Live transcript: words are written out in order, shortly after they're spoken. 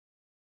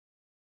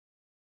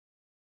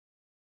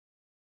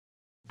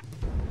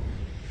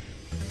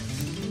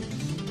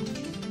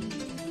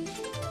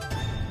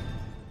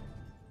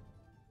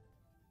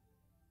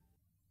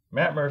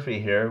Matt Murphy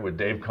here with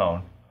Dave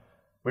Cohn.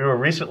 We were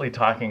recently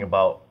talking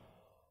about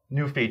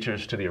new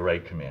features to the array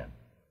command.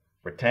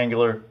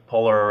 Rectangular,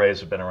 polar arrays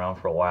have been around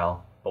for a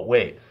while, but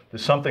wait,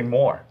 there's something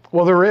more.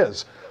 Well, there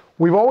is.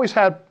 We've always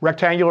had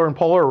rectangular and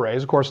polar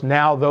arrays. Of course,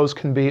 now those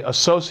can be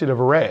associative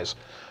arrays.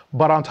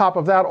 But on top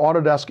of that,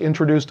 Autodesk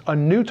introduced a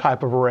new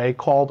type of array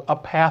called a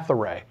path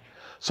array.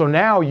 So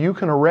now you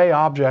can array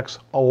objects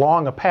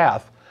along a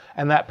path,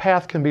 and that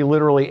path can be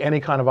literally any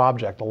kind of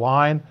object, a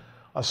line,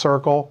 a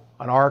circle,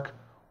 an arc,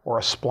 or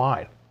a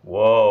spline.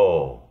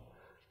 Whoa,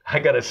 I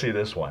gotta see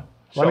this one.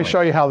 Let me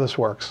show you how this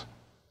works.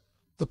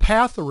 The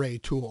Path Array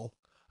tool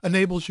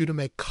enables you to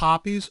make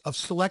copies of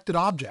selected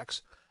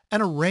objects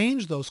and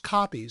arrange those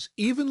copies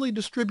evenly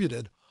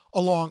distributed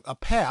along a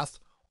path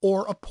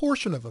or a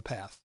portion of a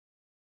path.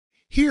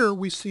 Here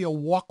we see a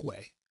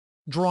walkway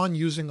drawn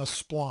using a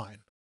spline.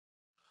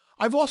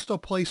 I've also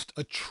placed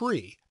a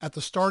tree at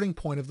the starting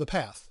point of the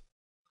path.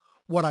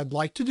 What I'd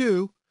like to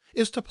do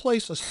is to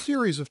place a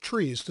series of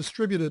trees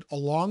distributed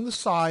along the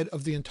side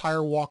of the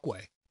entire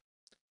walkway.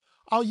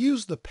 I'll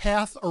use the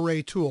Path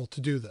Array tool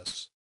to do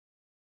this.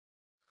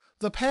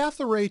 The Path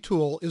Array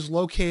tool is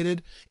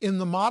located in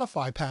the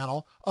Modify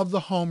panel of the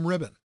Home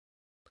ribbon.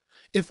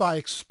 If I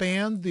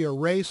expand the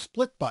Array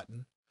Split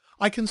button,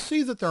 I can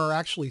see that there are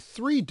actually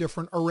 3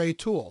 different array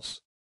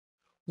tools.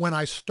 When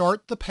I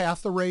start the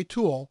Path Array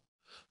tool,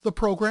 the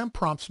program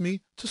prompts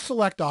me to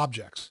select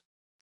objects.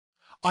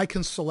 I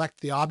can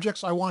select the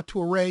objects I want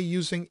to array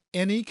using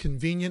any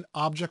convenient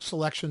object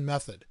selection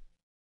method.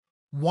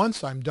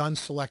 Once I'm done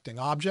selecting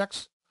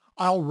objects,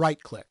 I'll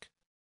right-click.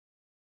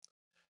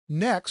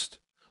 Next,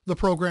 the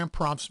program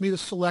prompts me to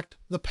select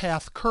the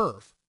path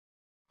curve.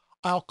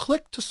 I'll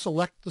click to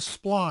select the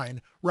spline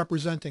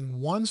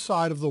representing one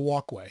side of the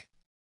walkway.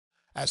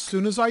 As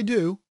soon as I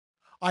do,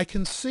 I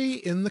can see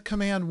in the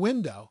command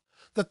window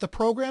that the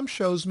program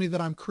shows me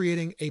that I'm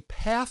creating a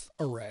path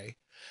array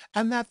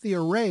and that the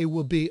array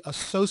will be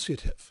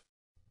associative.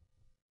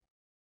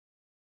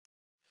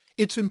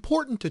 It's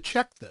important to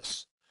check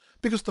this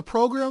because the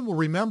program will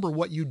remember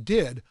what you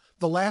did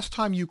the last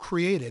time you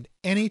created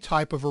any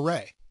type of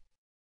array.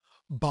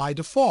 By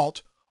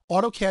default,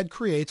 AutoCAD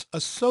creates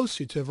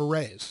associative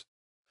arrays.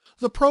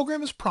 The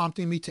program is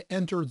prompting me to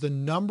enter the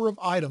number of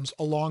items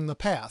along the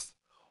path,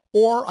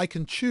 or I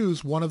can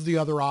choose one of the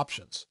other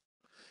options.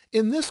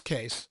 In this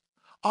case,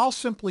 I'll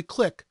simply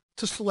click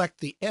to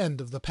select the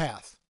end of the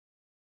path.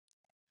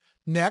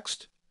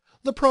 Next,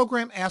 the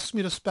program asks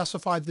me to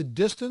specify the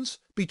distance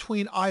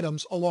between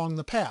items along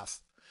the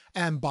path,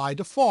 and by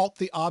default,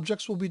 the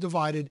objects will be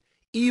divided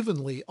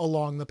evenly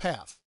along the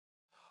path.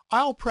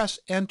 I'll press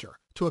Enter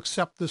to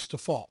accept this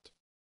default.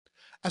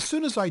 As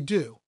soon as I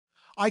do,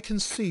 I can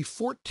see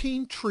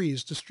 14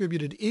 trees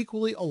distributed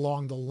equally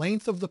along the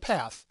length of the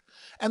path,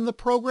 and the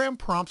program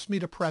prompts me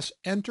to press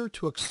Enter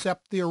to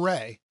accept the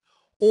array,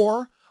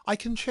 or I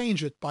can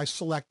change it by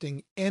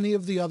selecting any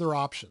of the other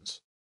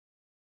options.